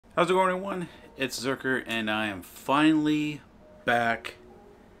How's it going, everyone? It's Zerker, and I am finally back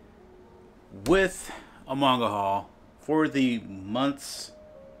with a manga haul for the months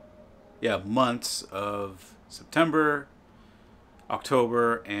of September,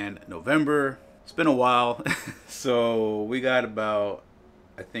 October, and November. It's been a while, so we got about,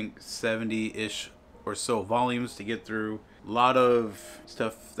 I think, 70-ish or so volumes to get through. A lot of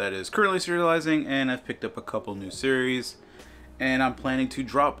stuff that is currently serializing, and I've picked up a couple new series. And I'm planning to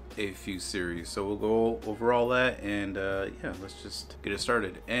drop a few series, so we'll go over all that, and yeah, let's just get it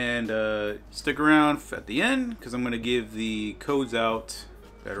started. And stick around at the end, because I'm going to give the codes out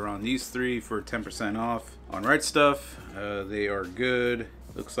that are on these three for 10% off on RightStuf. They are good,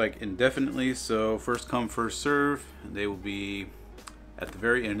 looks like indefinitely, so first come, first serve. They will be at the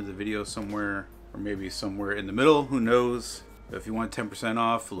very end of the video somewhere, or maybe somewhere in the middle, who knows. If you want 10%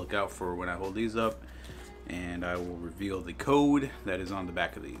 off, look out for when I hold these up, and I will reveal the code that is on the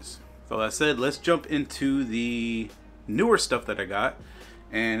back of these. So that said, let's jump into the newer stuff that I got.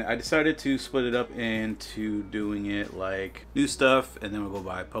 And I decided to split it up into doing it like new stuff, and then we'll go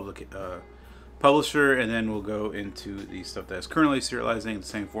by publisher, and then we'll go into the stuff that's currently serializing in the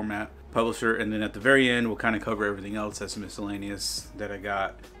same format, publisher, and then at the very end we'll kind of cover everything else that's miscellaneous that I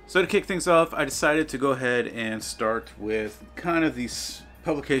got. So to kick things off, I decided to go ahead and start with kind of these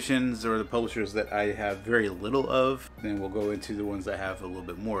publications or the publishers that I have very little of. Then we'll go into the ones I have a little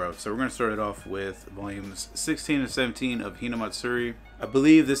bit more of. So we're going to start it off with volumes 16 and 17 of Hinamatsuri. I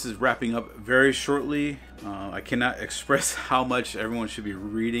believe this is wrapping up very shortly. I cannot express how much everyone should be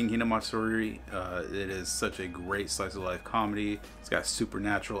reading Hinamatsuri. It is such a great slice of life comedy. It's got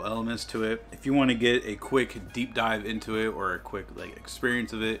supernatural elements to it. If you want to get a quick deep dive into it, or a quick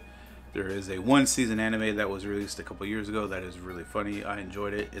experience of it, there is a one-season anime that was released a couple years ago that is really funny. I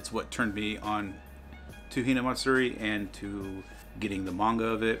enjoyed it. It's what turned me on to Hinamatsuri and to getting the manga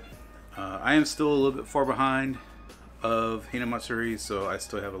of it. I am still a little bit far behind of Hinamatsuri, so I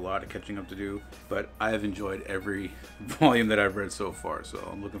still have a lot of catching up to do, but I have enjoyed every volume that I've read so far, so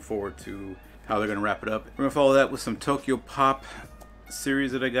I'm looking forward to how they're going to wrap it up. We're going to follow that with some Tokyo Pop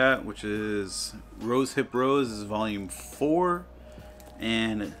series that I got, which is Rose Hip Rose. This is volume 4.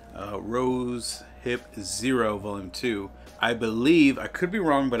 And Rose Hip Zero Volume 2. I believe, I could be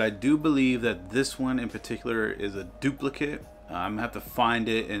wrong, but I do believe that this one in particular is a duplicate. I'm gonna have to find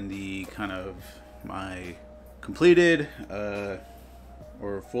it in the kind of my completed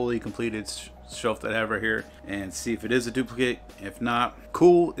or fully completed shelf that I have right here, and see if it is a duplicate. If not,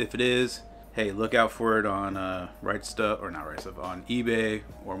 cool. If it is, hey, look out for it on RightStuf, or not RightStuf, on eBay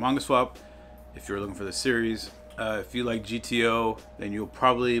or MangaSwap if you're looking for the series. If you like GTO, then you'll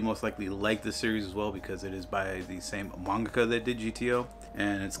probably most likely like this series as well, because it is by the same mangaka that did GTO.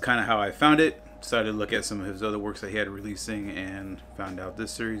 And it's kind of how I found it. Decided to look at some of his other works that he had releasing, and found out this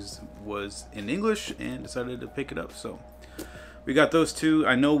series was in English, and decided to pick it up. So we got those two.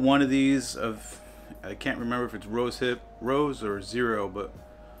 I know one of these I can't remember if it's Rose or Zero, but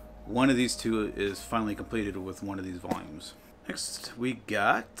one of these two is finally completed with one of these volumes. Next we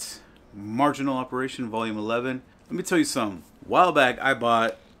got Marginal Operation Volume 11. Let me tell you something. A while back I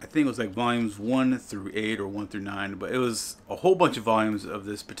bought, I think it was like volumes 1 through 8 or 1 through 9, but it was a whole bunch of volumes of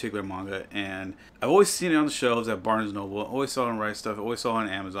this particular manga, and I've always seen it on the shelves at Barnes & Noble, always saw it on RightStuf, always saw it on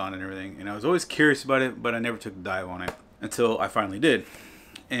Amazon and everything, and I was always curious about it, but I never took a dive on it until I finally did.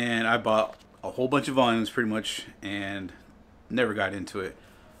 And I bought a whole bunch of volumes pretty much, and never got into it.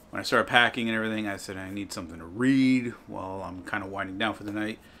 When I started packing and everything, I said I need something to read while I'm kind of winding down for the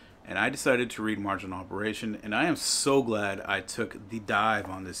night. And I decided to read Marginal Operation, and I am so glad I took the dive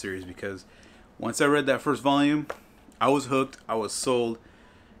on this series, because once I read that first volume, I was hooked, I was sold,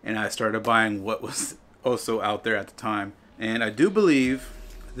 and I started buying what was also out there at the time. And I do believe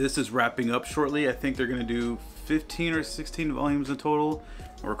this is wrapping up shortly. I think they're going to do 15 or 16 volumes in total.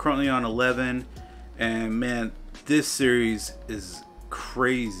 We're currently on 11, and man, this series is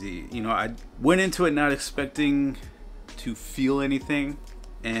crazy. You know, I went into it not expecting to feel anything,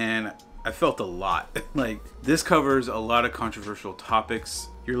 and I felt a lot. Like, this covers a lot of controversial topics.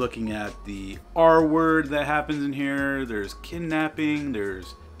 You're looking at the R word that happens in here. There's kidnapping.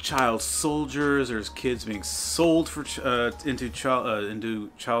 There's child soldiers. There's kids being sold for into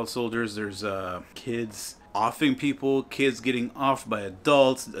child soldiers. There's kids offing people. Kids getting offed by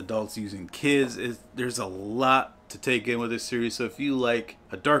adults. Adults using kids. There's a lot to take in with this series. So if you like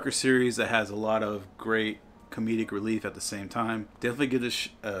a darker series that has a lot of great comedic relief at the same time. Definitely give this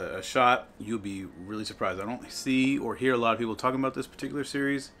a shot. You'll be really surprised. I don't see or hear a lot of people talking about this particular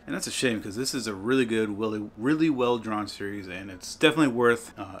series, and that's a shame because this is a really good, really well drawn series, and it's definitely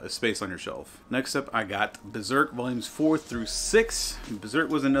worth a space on your shelf. Next up, I got Berserk volumes 4 through 6. Berserk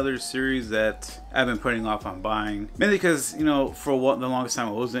was another series that I've been putting off on buying, mainly because, you know, for the longest time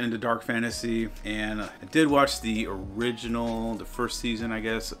I wasn't into dark fantasy, and I did watch the original, the first season, I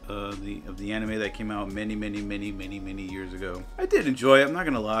guess, of the anime that came out many years ago. I did enjoy it, I'm not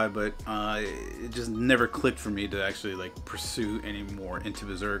gonna lie, but it just never clicked for me to actually like pursue any more into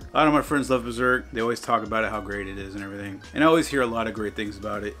Berserk. A lot of my friends love Berserk. They always talk about it, how great it is and everything, and I always hear a lot of great things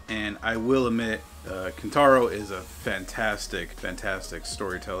about it. And I will admit, Kentaro is a fantastic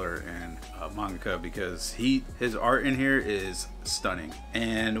storyteller and mangaka, because his art in here is stunning.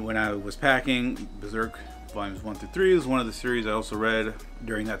 And when I was packing, Berserk volumes 1 through 3 was one of the series I also read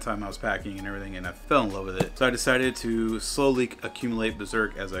during that time I was packing and everything, and I fell in love with it. So I decided to slowly accumulate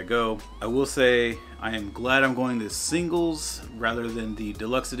Berserk as I go. I will say I am glad I'm going to singles rather than the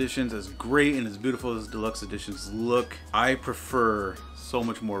deluxe editions. As great and as beautiful as deluxe editions look, I prefer so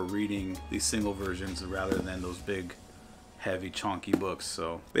much more reading these single versions rather than those big, heavy, chunky books.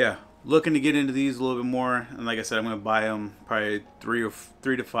 So yeah, looking to get into these a little bit more, and like I said, I'm going to buy them probably 3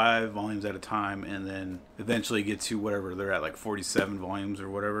 to 5 volumes at a time, and then eventually get to whatever they're at, like 47 volumes or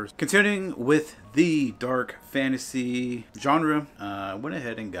whatever. Continuing with the dark fantasy genre, I went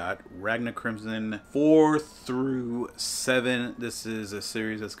ahead and got Ragna Crimson 4 through 7. This is a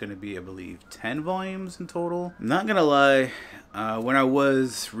series that's going to be, I believe, 10 volumes in total. I'm not gonna lie, when I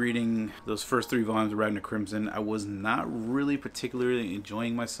was reading those first 3 volumes of Ragna Crimson, I was not really particularly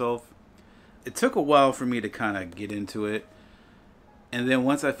enjoying myself. It took a while for me to kind of get into it, and then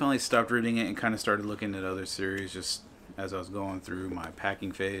once I finally stopped reading it and kind of started looking at other series just as I was going through my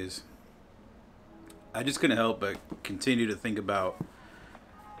packing phase, I just couldn't help but continue to think about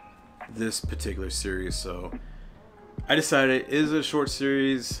this particular series. So I decided it is a short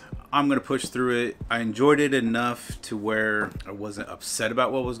series, I'm going to push through it. I enjoyed it enough to where I wasn't upset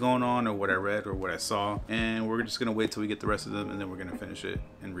about what was going on or what I read or what I saw. And we're just going to wait till we get the rest of them, and then we're going to finish it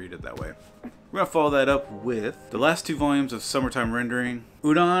and read it that way. We're going to follow that up with the last 2 volumes of Summertime Rendering.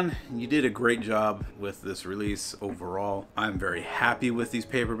 Udon, you did a great job with this release overall. I'm very happy with these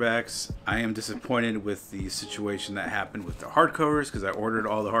paperbacks. I am disappointed with the situation that happened with the hardcovers, because I ordered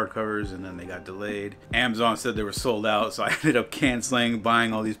all the hardcovers and then they got delayed. Amazon said they were sold out, so I ended up canceling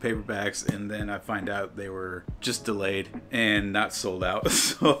buying all these paperbacks, and then I find out they were just delayed and not sold out.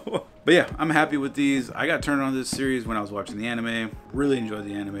 So but yeah, I'm happy with these. I got turned on to this series when I was watching the anime. Really enjoyed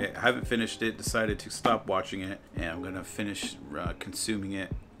the anime. I haven't finished it, decided to stop watching it, and I'm gonna finish consuming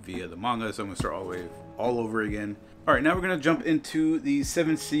it via the manga, so I'm gonna start all over again. Alright, now we're gonna jump into the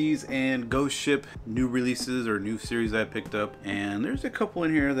 7 Seas and Ghost Ship new releases or new series that I picked up. And there's a couple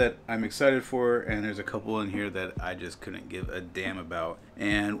in here that I'm excited for, and there's a couple in here that I just couldn't give a damn about.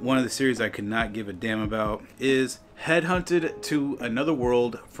 And one of the series I could not give a damn about is Headhunted to Another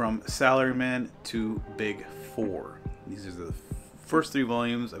World, from Salaryman to Big 4. These are the first 3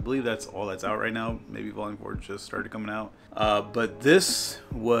 volumes. I believe that's all that's out right now. Maybe volume 4 just started coming out. But this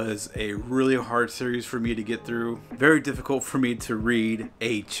was a really hard series for me to get through. Very difficult for me to read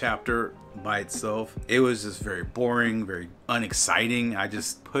a chapter by itself. It was just very boring, very unexciting. I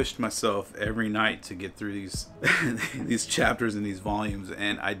just pushed myself every night to get through these these chapters and these volumes,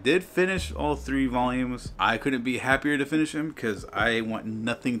 and I did finish all 3 volumes. I couldn't be happier to finish them because I want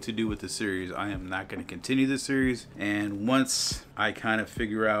nothing to do with the series. I am not going to continue the series, and once I kind of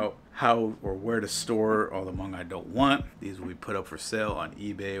figure out how or where to store all the manga I don't want, these will be put up for sale on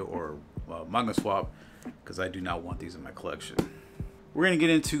eBay or Manga Swap, because I do not want these in my collection. We're going to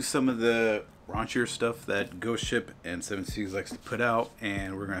get into some of the raunchier stuff that Ghost Ship and 7 Seas likes to put out,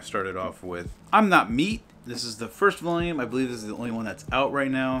 and we're going to start it off with I'm Not Meat. This is the first volume. I believe this is the only one that's out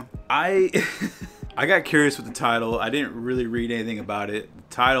right now. I got curious with the title. I didn't really read anything about it.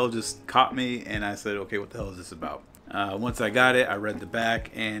 The title just caught me, and I said, okay, what the hell is this about? Once I got it, I read the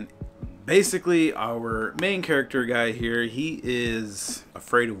back, and basically our main character guy here, he is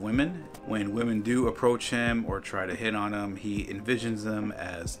afraid of women. When women do approach him or try to hit on him, he envisions them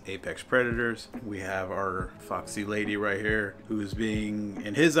as apex predators. We have our foxy lady right here, who is being,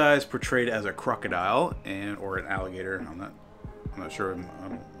 in his eyes, portrayed as a crocodile or an alligator. I'm not sure.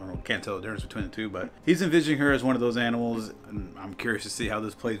 Can't tell the difference between the two, but he's envisioning her as one of those animals, and I'm curious to see how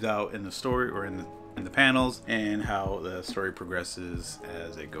this plays out in the story or in the panels, and how the story progresses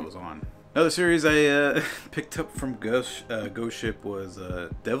as it goes on. Another series I picked up from Ghost Ship was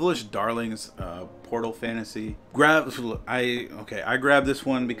Devilish Darlings Portal Fantasy. I grabbed this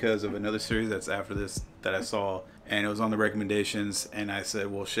one because of another series that's after this that I saw, and it was on the recommendations, and I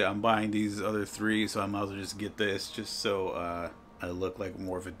said, well shit, I'm buying these other three, so I might as well just get this just so I look like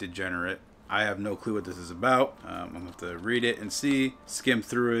more of a degenerate. I have no clue what this is about. I'm gonna have to read it and see, skim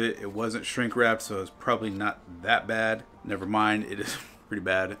through it. It wasn't shrink wrapped, so it's probably not that bad. Never mind, it is pretty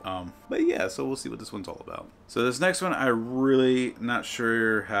bad. But yeah, so we'll see what this one's all about. So this next one, I really not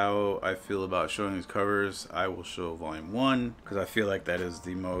sure how I feel about showing these covers. I will show volume 1 because I feel like that is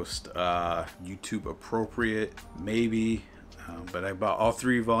the most YouTube appropriate, maybe. But I bought all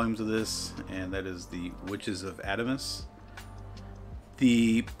 3 volumes of this, and that is the Witches of Adamus.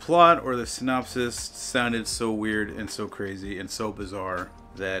 The plot or the synopsis sounded so weird and so crazy and so bizarre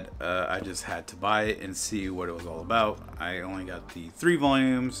that I just had to buy it and see what it was all about. I only got the 3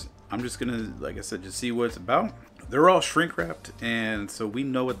 volumes. I'm just gonna, like I said, just see what it's about. They're all shrink wrapped, and so we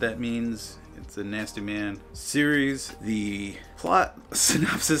know what that means. It's a Nasty Man series. The plot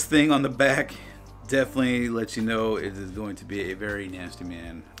synopsis thing on the back definitely lets you know it is going to be a very Nasty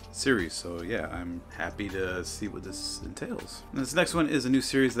Man series. So yeah, I'm happy to see what this entails. And this next one is a new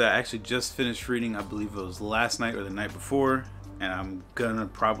series that I actually just finished reading. I believe it was last night or the night before, and I'm gonna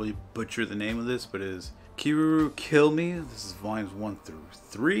probably butcher the name of this, but it is Kiru Kill Me. This is volumes 1 through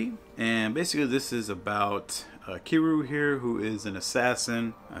 3, and basically this is about Kiru here, who is an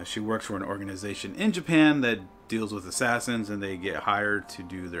assassin. She works for an organization in Japan that deals with assassins, and they get hired to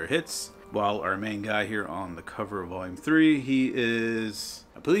do their hits. While our main guy here on the cover of volume 3, he is,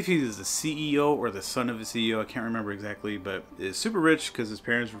 I believe he is the CEO or the son of a CEO, I can't remember exactly, but is super rich because his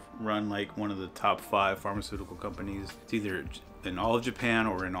parents run like one of the top 5 pharmaceutical companies. It's either in all of Japan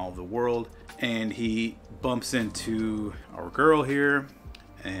or in all of the world. And he bumps into our girl here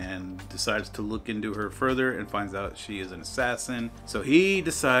and decides to look into her further and finds out she is an assassin. So he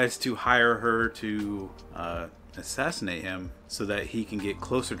decides to hire her to assassinate him so that he can get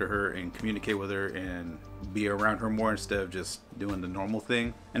closer to her and communicate with her and be around her more instead of just doing the normal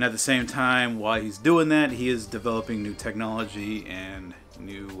thing. And at the same time, while he's doing that, he is developing new technology and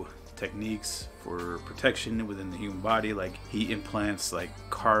new techniques for protection within the human body. Like he implants like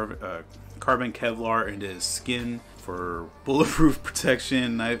carbon Kevlar into his skin for bulletproof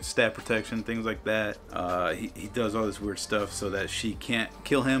protection, knife stab protection, things like that. He does all this weird stuff so that she can't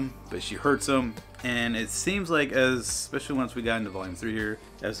kill him, but she hurts him. And it seems like, especially once we got into volume 3 here,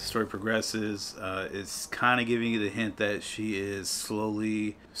 as the story progresses, it's kind of giving you the hint that she is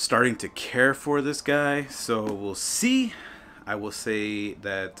slowly starting to care for this guy. So we'll see. I will say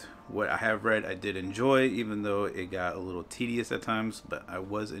that what I have read I did enjoy, even though it got a little tedious at times, but I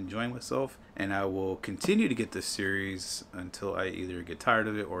was enjoying myself, and I will continue to get this series until I either get tired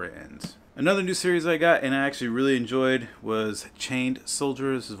of it or it ends. Another new series I got and I actually really enjoyed was Chained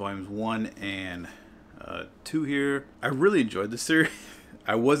Soldiers. This is volumes 1 and 2 here. I really enjoyed this series.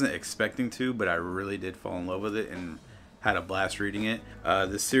 I wasn't expecting to, but I really did fall in love with it and had a blast reading it.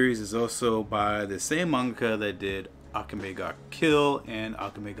 This series is also by the same mangaka that did Akame ga Kill and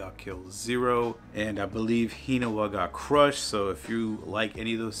Akame ga Kill 0, and I believe Hinawa ga Crush. So if you like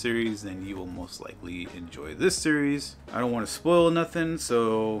any of those series, then you will most likely enjoy this series. I don't want to spoil nothing,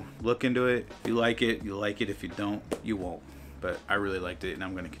 so look into it. If you like it, you like it. If you don't, you won't. But I really liked it, and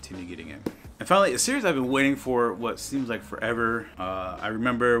I'm going to continue getting it. And finally, a series I've been waiting for what seems like forever. I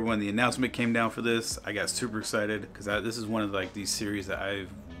remember when the announcement came down for this, I got super excited because this is one of like these series that I've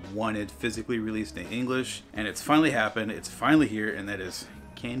wanted physically released in English, and it's finally happened. It's finally here, and that is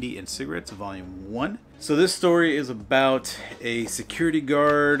Candy and Cigarettes volume 1. So this story is about a security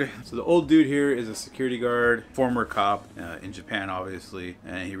guard. So the old dude here is a security guard, former cop in Japan obviously,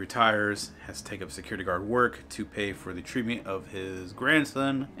 and he retires, has to take up security guard work to pay for the treatment of his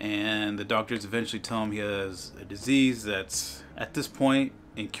grandson, and the doctors eventually tell him he has a disease that's at this point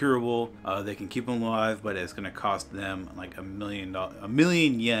incurable. They can keep him alive, but it's going to cost them like a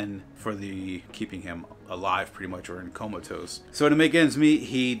million yen for the keeping him alive, pretty much, or in comatose. So to make ends meet,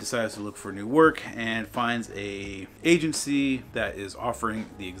 he decides to look for new work and finds a agency that is offering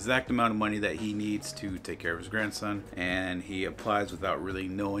the exact amount of money that he needs to take care of his grandson, and he applies without really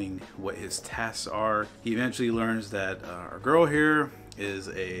knowing what his tasks are. He eventually learns that our girl here is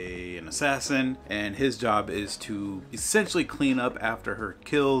an assassin, and his job is to essentially clean up after her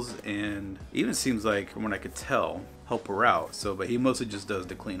kills, and even seems like, from what I could tell, help her out. So, but he mostly just does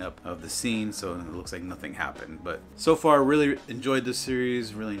the cleanup of the scene, so it looks like nothing happened. But so far, really enjoyed this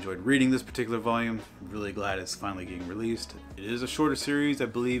series, really enjoyed reading this particular volume. Really glad it's finally getting released. It is a shorter series. I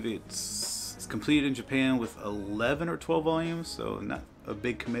believe it's completed in Japan with 11 or 12 volumes, so a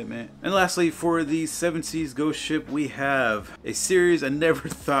big commitment. And lastly, for the Seven Seas Ghost Ship, we have a series I never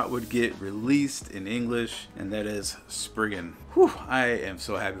thought would get released in English, and that is Spriggan. Whew, I am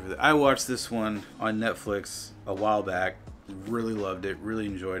so happy for that. I watched this one on Netflix a while back. Really loved it, really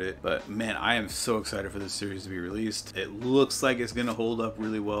enjoyed it, but man, I am so excited for this series to be released. It looks like it's gonna hold up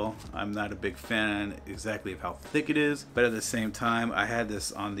really well. I'm not a big fan exactly of how thick it is, but at the same time, I had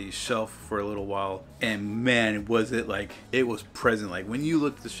this on the shelf for a little while, and man, was it like, it was present. Like when you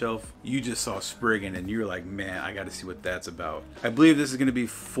looked at the shelf, you just saw Spriggan and you were like, man, I gotta see what that's about. I believe this is gonna be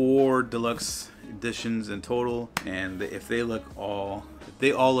 4 deluxe editions in total, and if they all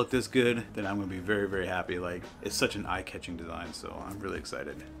look this good, then I'm gonna be very, very happy. Like, it's such an eye-catching design, so I'm really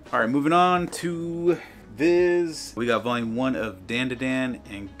excited. All right, moving on to Viz. We got volume 1 of Dan to Dan,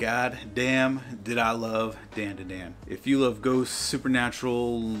 and god damn did I love Dan to Dan. If you love ghosts,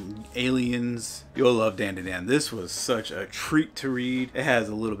 supernatural, aliens, you'll love Dan to Dan. This was such a treat to read. It has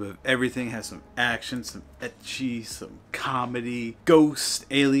a little bit of everything. It has some action, some ecchi, some comedy, ghosts,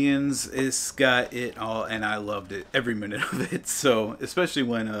 aliens. It's got it all, and I loved it, every minute of it. So especially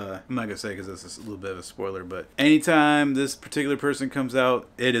when I'm not gonna say because this is a little bit of a spoiler, but anytime this particular person comes out,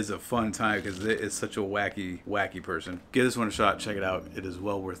 it is a fun time because it is such a wacky person. Give this one a shot, check it out. It is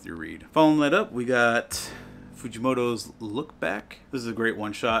well worth your read. Following that up, we got Fujimoto's Look Back. This is a great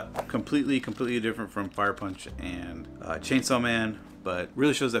one-shot, completely different from Fire Punch and Chainsaw Man, but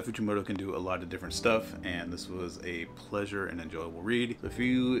really shows that Fujimoto can do a lot of different stuff, and this was a pleasure and enjoyable read. If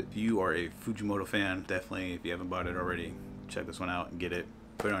you are a Fujimoto fan, definitely, if you haven't bought it already, check this one out and get it.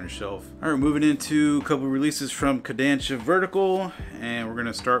 Put it on your shelf. All right, moving into a couple releases from Kodansha Vertical, and we're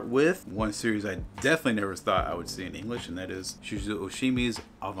gonna start with one series I definitely never thought I would see in English, and that is Shuzo Oshimi's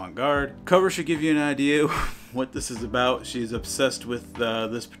Avant-Garde. Cover should give you an idea what this is about. She's obsessed with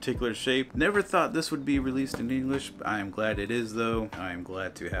this particular shape. Never thought this would be released in English. I am glad it is, though. I am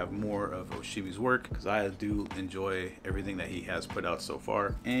glad to have more of Oshimi's work because I do enjoy everything that he has put out so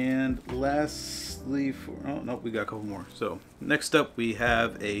far. And lastly, we got a couple more. So next up, we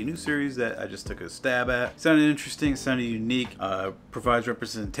have a new series that I just took a stab at. Sounded interesting, sounded unique, provides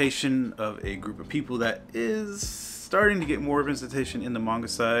representation of a group of people that is starting to get more representation in the manga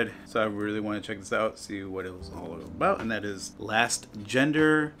side, so I really want to check this out, see what it was all about, and that is Last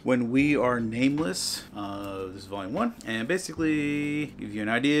Gender When We Are Nameless. This is volume 1, and basically give you an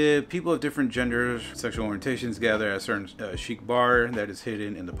idea. People of different genders, sexual orientations gather at a certain chic bar that is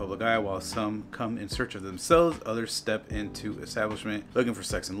hidden in the public eye. While some come in search of themselves, others step into establishment looking for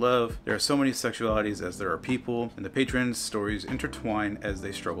sex and love. There are so many sexualities as there are people, and the patrons' stories intertwine as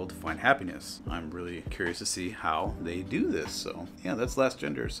they struggle to find happiness. I'm really curious to see how they do this. So yeah, that's Last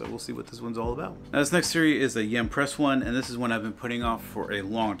Gender, so we'll see what this one's all about. Now this next series is a Yen Press one, and this is one I've been putting off for a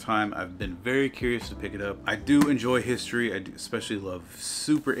long time. I've been very curious to pick it up. I do enjoy history. I do especially love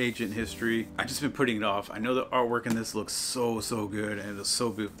super ancient history. I've just been putting it off. I know the artwork in this looks so good, and it's so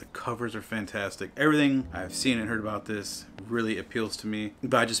beautiful. The covers are fantastic. Everything I've seen and heard about this really appeals to me,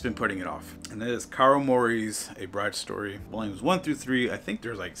 but I've just been putting it off. And that is Karo Mori's A Bride Story, volumes 1 through 3. I think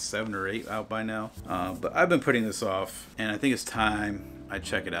there's like 7 or 8 out by now, but I've been putting this off, and I think it's time I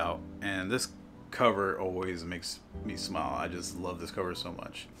check it out. And this cover always makes me smile. I just love this cover so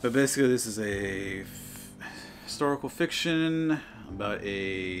much. But basically, this is a historical fiction about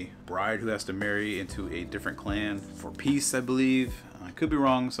a bride who has to marry into a different clan for peace, I believe. I could be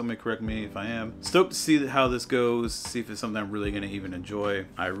wrong, somebody correct me if I am. Stoked to see how this goes, see if it's something I'm really gonna even enjoy.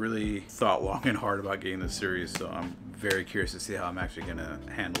 I really thought long and hard about getting this series, so I'm very curious to see how I'm actually gonna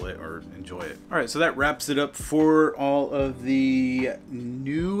handle it or enjoy it. All right, so that wraps it up for all of the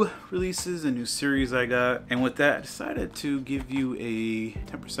new releases and new series I got. And with that, I decided to give you a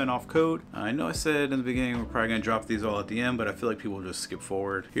 10% off code. I know I said in the beginning we're probably gonna drop these all at the end, but I feel like people will just skip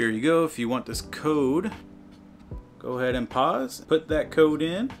forward. Here you go. If you want this code, go ahead and pause, put that code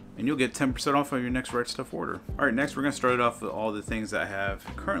in, and you'll get 10% off of your next RightStuf order. All right, next we're gonna start it off with all the things that I have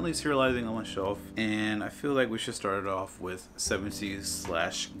currently serializing on my shelf, and I feel like we should start it off with 7 Seas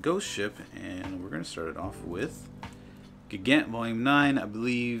 / Ghost Ship, and we're gonna start it off with Gigant Volume 9. I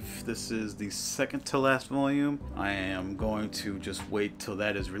believe this is the second to last volume. I am going to just wait till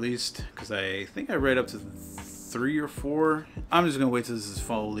that is released, because I think I read up to 3 or 4. I'm just gonna wait till this is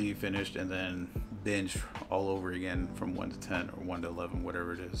fully finished and then binge all over again from 1 to 10 or 1 to 11,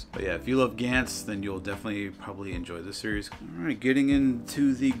 whatever it is. But yeah, if you love Gantz, then you'll definitely probably enjoy this series. All right, getting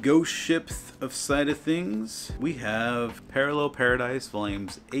into the Ghost Ship of side of things, we have Parallel Paradise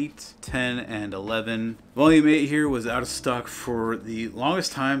volumes 8, 10, and 11. Volume 8 here was out of stock for the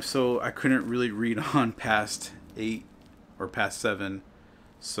longest time, so I couldn't really read on past 8 or past 7,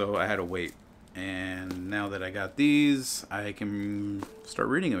 so I had to wait. And now that I got these, I can start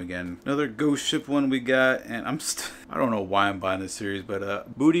reading them again. Another Ghost Ship one we got, and I don't know why I'm buying this series,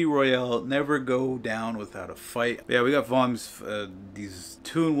 but Booty Royale, Never Go Down Without a Fight. Yeah, we got volumes, these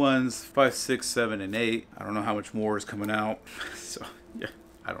 2-in-1s, 5, 6, 7, and 8. I don't know how much more is coming out, so yeah,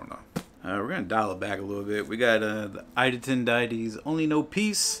 I don't know. We're gonna dial it back a little bit. We got the Idaten Deities, Only No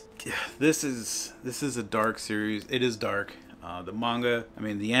Peace. Yeah, this is a dark series. It is dark. The manga, I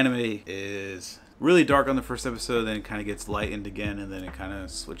mean, the anime is really dark on the first episode, then it kind of gets lightened again, and then it kind of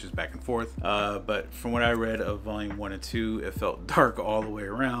switches back and forth. But from what I read of volume 1 and 2, it felt dark all the way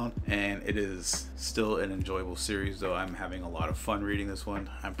around, and it is still an enjoyable series, though I'm having a lot of fun reading this one.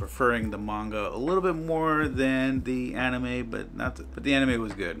 I'm preferring the manga a little bit more than the anime, but the anime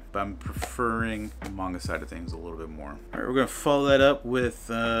was good, but I'm preferring the manga side of things a little bit more. All right, we're gonna follow that up with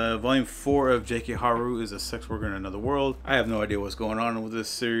volume 4 of J.K. Haru is a Sex Worker in Another World. I have no idea what's going on with this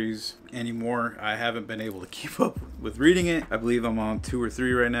series anymore. I haven't been able to keep up with reading it. I believe I'm on 2 or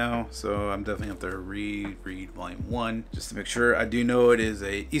 3 right now, so I'm definitely have to read volume 1 just to make sure. I do know it is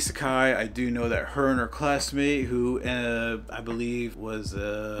a isekai. I do know that her and her classmate, who I believe was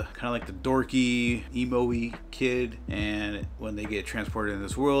kind of like the dorky, emo-y kid, and when they get transported in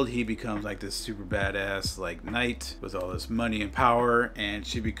this world, he becomes like this super badass like knight with all this money and power, and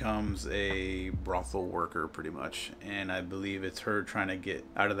she becomes a brothel worker pretty much. And I believe it's her trying to get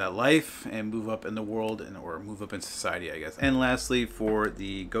out of that life and move up in the world, or move up in society, I guess. And lastly, for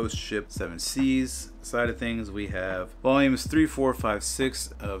the Ghost Ship 7 Seas side of things, we have volumes 3, 4, 5,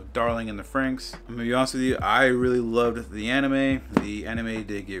 6 of Darling in the Franxx. I'm gonna be honest with you, I really loved the anime. The anime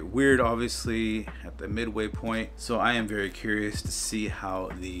did get weird, obviously, at the midway point, so I am very curious to see how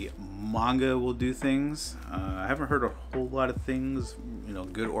the manga will do things. I haven't heard a whole lot of things, you know,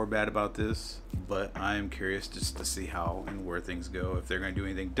 good or bad about this, but I am curious just to see how and where things go, if they're going to do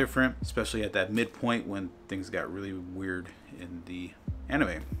anything different, especially at that midpoint when things got really weird in the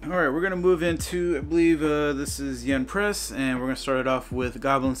anime. Alright, we're going to move into, I believe this is Yen Press, and we're going to start it off with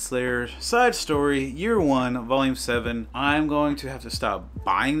Goblin Slayer Side Story, Year 1, Volume 7. I'm going to have to stop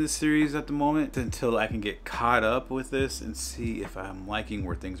buying this series at the moment until I can get caught up with this and see if I'm liking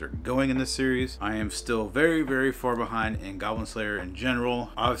where things are going in this series. I am still very, very far behind in Goblin Slayer in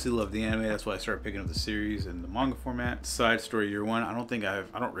general. Obviously love the anime, that's why I started picking up the series in the manga format. Side Story Year 1,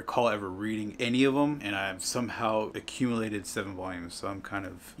 I don't recall ever reading any of them, and I've somehow accumulated 7 volumes, so I'm kind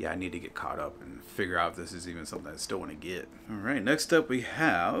of, I need to get caught up and figure out if this is even something I still want to get. Alright, next up we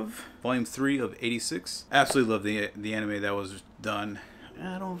have volume 3 of 86. Absolutely love the anime that was done.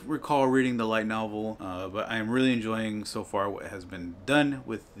 I don't recall reading the light novel, but I am really enjoying so far what has been done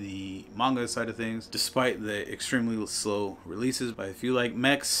with the manga side of things, despite the extremely slow releases. But if you like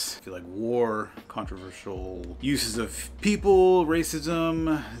mechs, if you like war, controversial uses of people,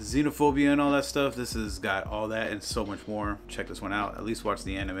 racism, xenophobia, and all that stuff, this has got all that and so much more. Check this one out. At least watch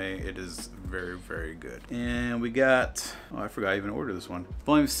the anime. It is very, very good. And we got, I forgot I even ordered this one.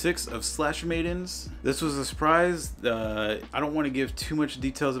 Volume 6 of Slasher Maidens. This was a surprise. I don't want to give too much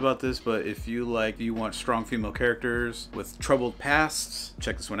details about this, but if you want strong female characters with troubled pasts,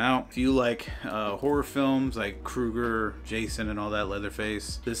 check this one out. If you like horror films like Krueger, Jason, and all that,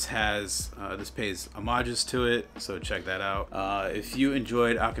 Leatherface, this pays homages to it, so check that out. If you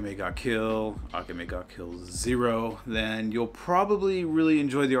enjoyed Akame ga Kill, Akame ga Kill 0, then you'll probably really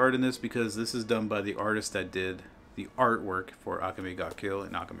enjoy the art in this, because this is done by the artist that did the artwork for Akame ga Kill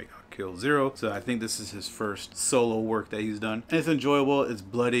and Akame ga Kill 0. So I think this is his first solo work that he's done. And it's enjoyable, it's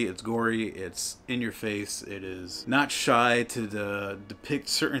bloody, it's gory, it's in your face. It is not shy to depict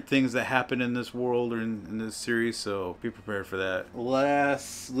certain things that happen in this world or in this series, so be prepared for that.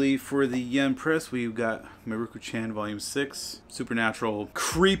 Lastly, for the Yen Press, we've got Miruku-chan Volume 6. Supernatural,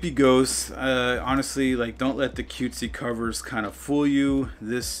 creepy ghosts. Honestly, don't let the cutesy covers kind of fool you.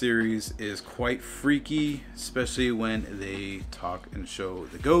 This series is quite freaky, especially when they talk and show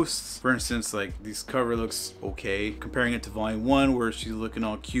the ghosts. For instance, this cover looks okay, comparing it to Volume 1 where she's looking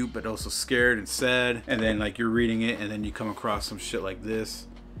all cute but also scared and sad, and then you're reading it and then you come across some shit like this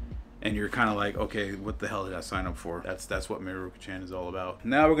and you're kind of like, okay, what the hell did I sign up for? That's what Miruku-chan is all about.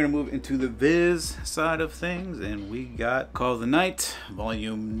 Now we're gonna move into the Viz side of things, and we got Call of the Night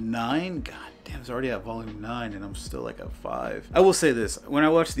Volume 9. God damn, it's already at Volume 9 and I'm still at 5. I will say this, when I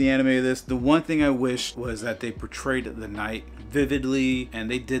watched the anime of this, the one thing I wished was that they portrayed the night vividly, and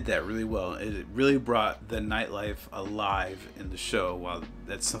they did that really well. It really brought the nightlife alive in the show, while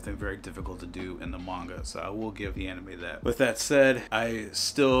that's something very difficult to do in the manga, so I will give the anime that. With that said, I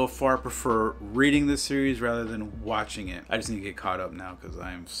still far prefer reading this series rather than watching it. I just need to get caught up now because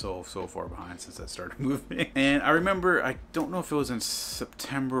I am so far behind since I started moving. And I remember, I don't know if it was in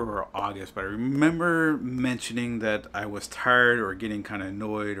September or August, but I remember mentioning that I was tired or getting kind of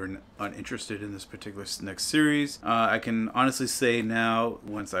annoyed or uninterested in this particular next series. I can honestly say now,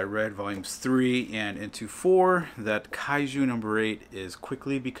 once I read volumes 3 and into 4, that Kaiju number 8 is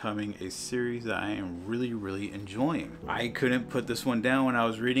quickly becoming a series that I am really enjoying. I couldn't put this one down when I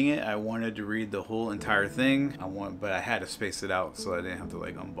was reading it. I wanted to read the whole entire thing. But I had to space it out so I didn't have to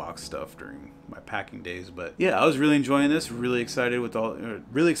like unbox stuff during my packing days. But yeah, I was really enjoying this. Really excited with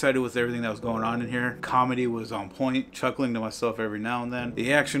everything that was going on in here. Comedy was on point, chuckling to myself every now and then.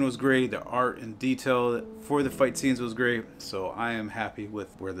 The action was great. The art and detail for the fight scenes was great. So I am happy with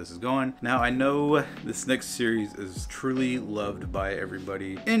where this is going. Now I know this next series is truly loved by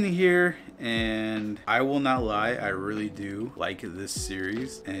everybody in here, and I will not lie, I really do like this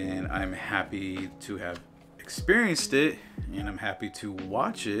series, and I'm happy to have experienced it, and I'm happy to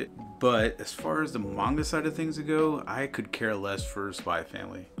watch it. But as far as the manga side of things go, I could care less for Spy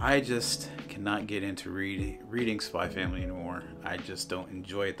Family. I just cannot get into reading Spy Family anymore. I just don't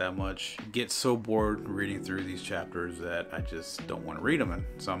enjoy it that much. Get so bored reading through these chapters that I just don't want to read them. And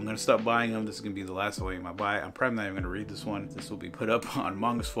so I'm going to stop buying them. This is going to be the last volume I buy. I'm probably not even going to read this one. This will be put up on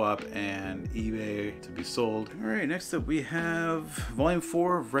Manga Swap and eBay to be sold. All right, next up we have Volume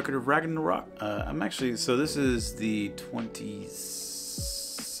 4 of Record of Ragnarok. So this is the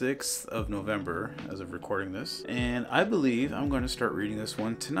 26th of November as of recording this, and I believe I'm going to start reading this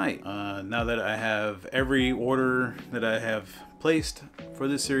one tonight. Now that I have every order that I have placed for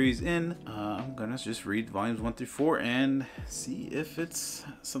this series in, I'm gonna just read volumes 1 through 4 and see if it's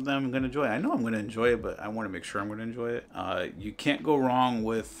something I'm gonna enjoy. I know I'm gonna enjoy it, but I want to make sure I'm gonna enjoy it. You can't go wrong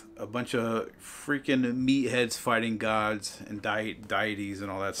with a bunch of freaking meatheads fighting gods and deities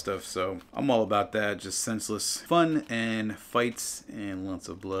and all that stuff, so I'm all about that. Just senseless fun and fights and lots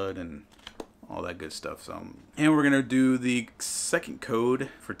of blood and all that good stuff. And we're gonna do the second code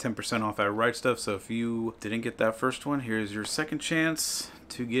for 10% off at RightStuf. So if you didn't get that first one, here's your second chance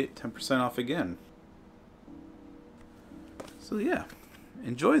to get 10% off again. So yeah,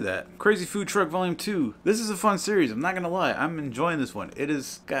 enjoy that. Crazy Food Truck Volume 2. This is a fun series, I'm not gonna lie. I'm enjoying this one. It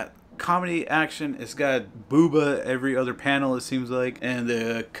has got comedy, action, it's got booba every other panel, it seems like, and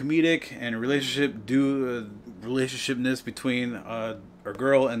the comedic and relationshipness between our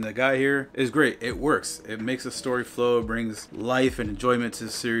girl and the guy here is great. It works. It makes the story flow. It brings life and enjoyment to the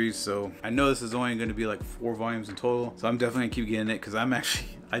series. So I know this is only going to be like 4 volumes in total, so I'm definitely gonna keep getting it because I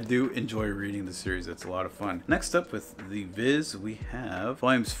do enjoy reading the series. It's a lot of fun. Next up with the Viz, we have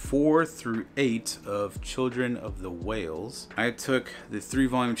volumes 4 through 8 of Children of the Whales. I took the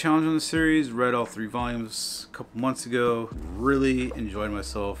 3-volume challenge on the series, read all 3 volumes a couple months ago, really enjoyed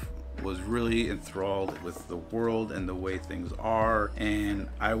myself, was really enthralled with the world and the way things are, and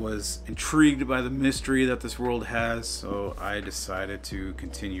I was intrigued by the mystery that this world has, so I decided to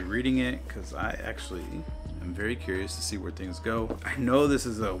continue reading it because I actually am very curious to see where things go. I know this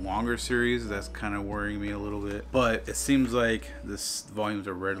is a longer series, that's kind of worrying me a little bit, but it seems like this volumes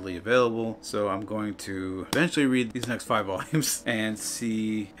are readily available, so I'm going to eventually read these next 5 volumes and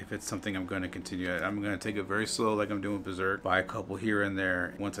see if it's something I'm going to continue at. I'm going to take it very slow like I'm doing Berserk, buy a couple here and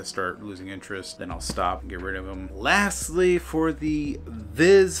there. Once I start losing interest, then I'll stop and get rid of them. Lastly, for the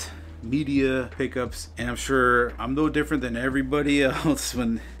Viz media pickups, and I'm sure I'm no different than everybody else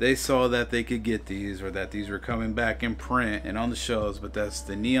when they saw that they could get these, or that these were coming back in print and on the shelves, but that's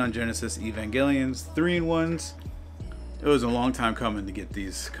the Neon Genesis Evangelions 3-in-1s. It was a long time coming to get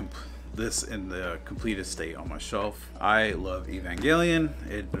this in the completed state on my shelf. I love Evangelion.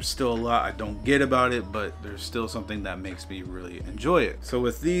 There's still a lot I don't get about it, but there's still something that makes me really enjoy it. So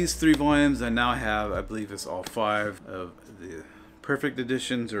with these 3 volumes, I now have, I believe it's all 5 of the perfect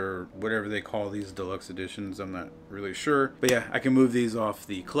editions, or whatever they call these, deluxe editions, I'm not really sure, but yeah, I can move these off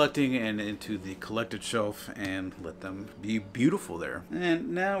the collecting and into the collected shelf and let them be beautiful there. And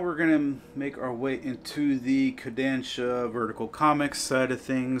now we're gonna make our way into the Kodansha vertical comics side of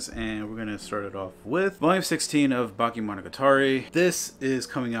things, and we're gonna start it off with volume 16 of Bakemonogatari. This is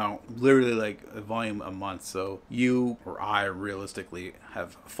coming out literally like a volume a month, so you or I realistically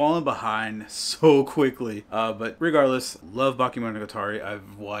have fallen behind so quickly, but regardless, love Bakemonogatari.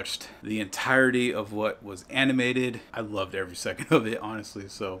 I've watched the entirety of what was animated. I loved every second of it, honestly.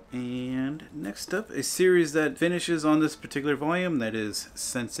 So, and next up, a series that finishes on this particular volume, that is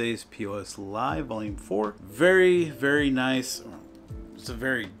Sensei's POS Live Volume 4. Very nice. It's a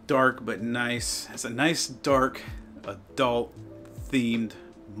very dark but nice. It's a nice dark adult themed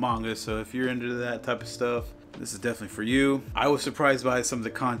manga, so if you're into that type of stuff, this is definitely for you. I was surprised by some of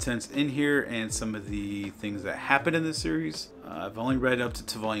the contents in here and some of the things that happened in this series. I've only read up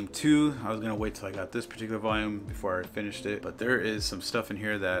to volume 2. I was gonna wait till I got this particular volume before I finished it, but there is some stuff in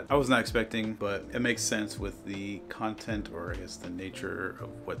here that I was not expecting, but it makes sense with the content, or I guess the nature of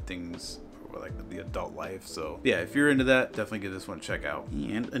what things, like the adult life. So yeah, if you're into that, definitely give this one a check out.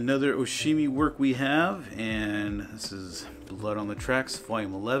 And another Oshimi work we have, and this is Blood on the Tracks,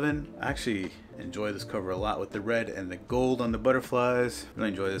 volume 11. I actually enjoy this cover a lot with the red and the gold on the butterflies. Really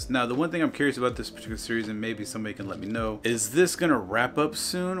enjoy this. Now, the one thing I'm curious about this particular series, and maybe somebody can let me know, is this gonna wrap up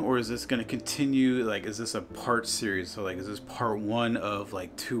soon, or is this gonna continue? Like, is this a part series? So like, is this part 1 of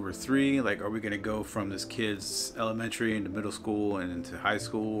like 2 or 3? Like, are we gonna go from this kid's elementary into middle school and into high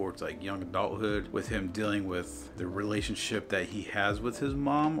school, or it's like young adulthood with him dealing with the relationship that he has with his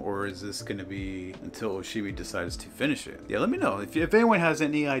mom? Or is this gonna be until Oshimi decides to finish it? Yeah, let me know. If anyone has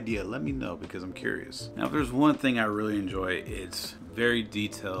any idea, let me know, because I'm curious. Now, if there's one thing I really enjoy, it's very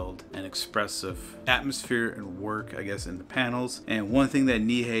detailed and expressive atmosphere and work, I guess, in the panels. And one thing that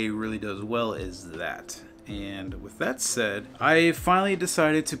Nihei really does well is that. And with that said, I finally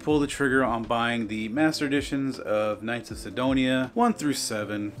decided to pull the trigger on buying the master editions of Knights of Sidonia 1 through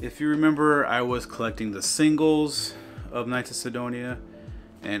 7. If you remember, I was collecting the singles of Knights of Sidonia,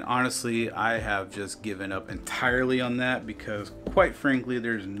 and honestly, I have just given up entirely on that, because quite frankly,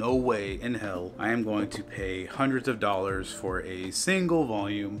 there's no way in hell I am going to pay hundreds of dollars for a single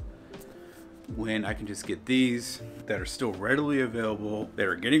volume when I can just get these that are still readily available, that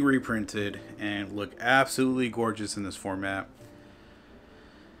are getting reprinted and look absolutely gorgeous in this format.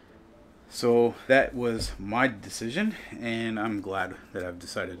 So that was my decision, and I'm glad that I've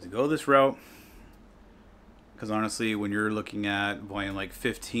decided to go this route. Because honestly, when you're looking at volume like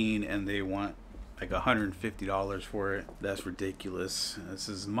 15 and they want like $150 for it, that's ridiculous. This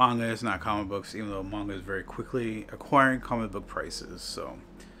is manga, it's not comic books, even though manga is very quickly acquiring comic book prices. So,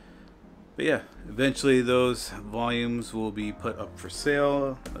 but yeah, eventually those volumes will be put up for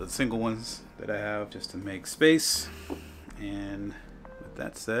sale, the single ones that I have, just to make space. And with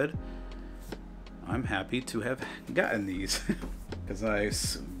that said, I'm happy to have gotten these. Because I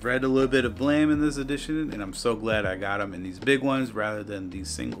read a little bit of blame in this edition, and I'm so glad I got them in these big ones rather than these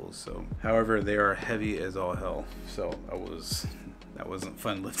singles. So, however, they are heavy as all hell. So that wasn't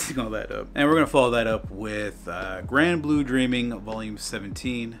fun lifting all that up. And we're gonna follow that up with Grand Blue Dreaming Volume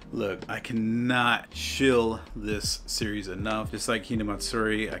 17. Look, I cannot shill this series enough. Just like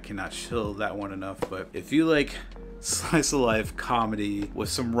Hinamatsuri, I cannot shill that one enough. But if you like slice of life comedy with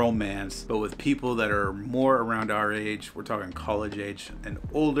some romance, but with people that are more around our age, we're talking college age and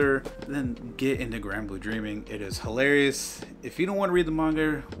older, then get into Grand Blue Dreaming. It is hilarious. If you don't want to read the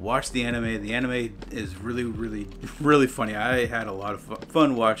manga, watch the anime. The anime is really funny. I had a lot of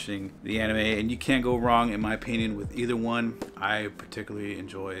fun watching the anime, and you can't go wrong, in my opinion, with either one. I particularly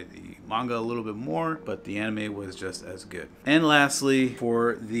enjoy the manga a little bit more, but the anime was just as good. And lastly,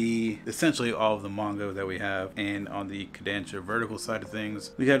 for the essentially all of the manga that we have, and on the Kodansha vertical side of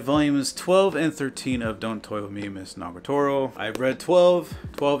things, we got volumes 12 and 13 of Don't Toy With Me, Miss Nagatoro. I've read 12.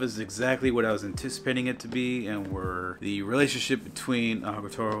 12 is exactly what I was anticipating it to be, and where the relationship between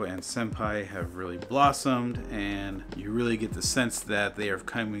Nagatoro and Senpai have really blossomed, and you really get the sense that they are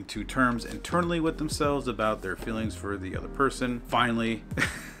coming to terms internally with themselves about their feelings for the other person, finally.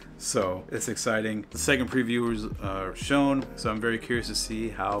 So it's exciting. The second preview was shown, so I'm very curious to see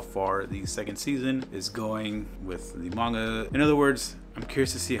how far the second season is going with the manga. In other words, I'm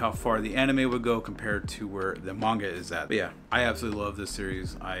curious to see how far the anime would go compared to where the manga is at. But yeah, I absolutely love this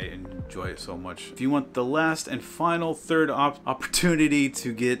series. I enjoy it so much. If you want the last and final third opportunity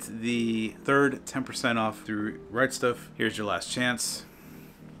to get the third 10% off through RightStuf, here's your last chance.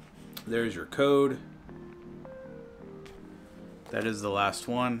 There's your code. That is the last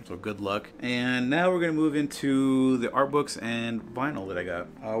one, so good luck. And now we're gonna move into the art books and vinyl that I got.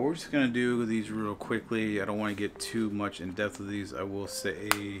 We're just gonna do these real quickly. I don't wanna get too much in depth with these. I will say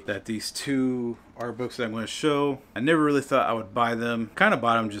that these two art books that I'm gonna show, I never really thought I would buy them. Kind of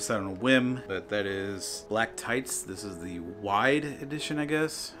bought them just out on a whim, but that is Black Tights. This is the wide edition, I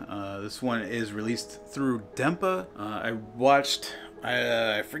guess. This one is released through Dempa.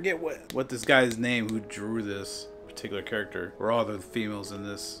 I forget what this guy's name who drew this particular character, or all the females in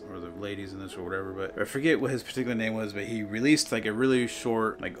this, or the ladies in this, or whatever, but I forget what his particular name was, but he released like a really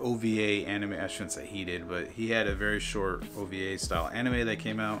short like OVA anime. I shouldn't say he did, but he had a very short OVA style anime that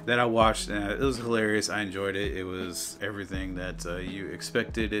came out that I watched, and it was hilarious. I enjoyed it. It was everything that you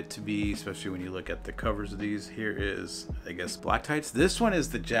expected it to be, especially when you look at the covers of these. Here is, I guess, Black Tights. This one is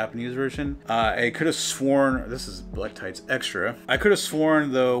the Japanese version. I could have sworn this is Black Tights Extra. I could have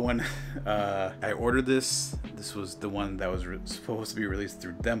sworn though when I ordered this This was the one that was supposed to be released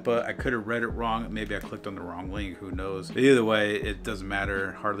through Dempa. I could have read it wrong. Maybe I clicked on the wrong link. Who knows? But either way, it doesn't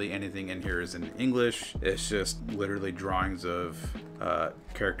matter. Hardly anything in here is in English. It's just literally drawings of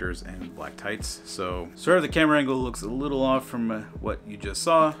characters in black tights. So sorry if the camera angle looks a little off from what you just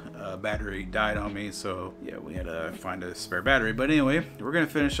saw. Battery died on me, so yeah, we had to find a spare battery. But anyway, we're gonna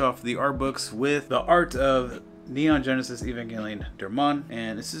finish off the art books with the art of Neon Genesis Evangelion Dermon,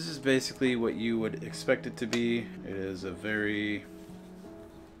 and this is just basically what you would expect it to be. It is a very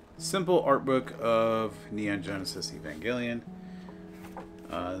simple art book of Neon Genesis Evangelion.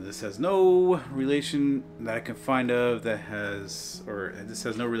 This has no relation that I can find of that has, or this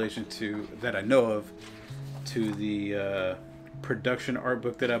has no relation to, that I know of, to the production art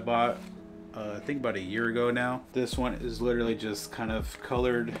book that I bought, I think about a year ago now. This one is literally just kind of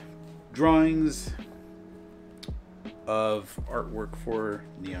colored drawings of artwork for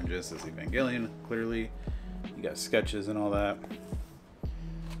Neon Genesis Evangelion. Clearly, you got sketches and all that.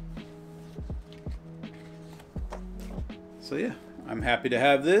 So yeah, I'm happy to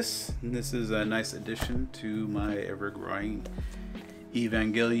have this. This is a nice addition to my ever-growing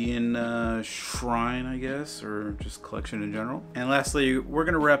Evangelion shrine, I guess, or just collection in general. And lastly, we're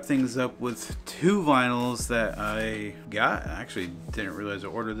gonna wrap things up with two vinyls that I got. I actually didn't realize I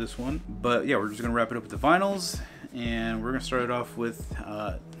ordered this one, but yeah, we're just gonna wrap it up with the vinyls, and we're gonna start it off with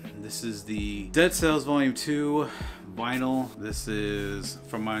this is the Dead Cells Volume 2 vinyl. This is,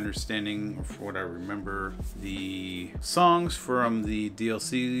 from my understanding, or from what I remember, the songs from the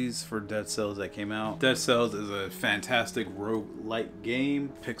DLCs for Dead Cells that came out. Dead Cells is a fantastic roguelike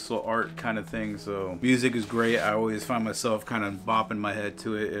game, pixel art kind of thing, so music is great. I always find myself kind of bopping my head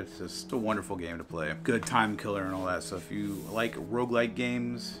to it. It's just a wonderful game to play. Good time killer and all that, so if you like roguelike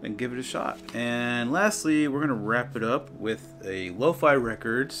games, then give it a shot. And lastly, we're gonna wrap it up with a Lo-Fi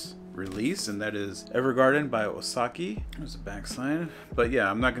Records release, and that is Evergarden by Osaki. There's a backside, but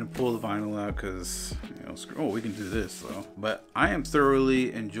yeah, I'm not gonna pull the vinyl out because, you know, oh, we can do this though. But I am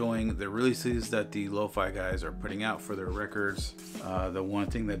thoroughly enjoying the releases that the lo-fi guys are putting out for their records. The one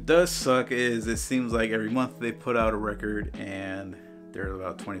thing that does suck is it seems like every month they put out a record and they're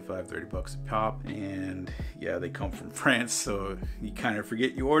about 25-30 bucks a pop, and yeah, they come from France, so you kind of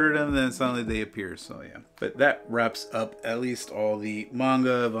forget you ordered them, and then suddenly they appear. So yeah, but that wraps up at least all the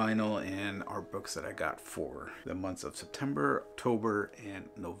manga, vinyl, and art books that I got for the months of September, October, and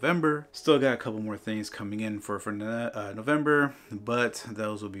November. Still got a couple more things coming in for November, but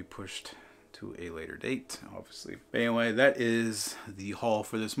those will be pushed to a later date, obviously. But anyway, that is the haul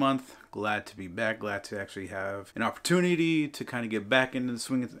for this month. Glad to be back. Glad to actually have an opportunity to kind of get back into the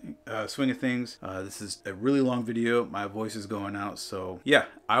swing of things. This is a really long video. My voice is going out, so yeah,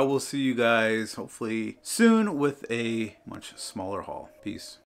 I will see you guys hopefully soon with a much smaller haul. Peace.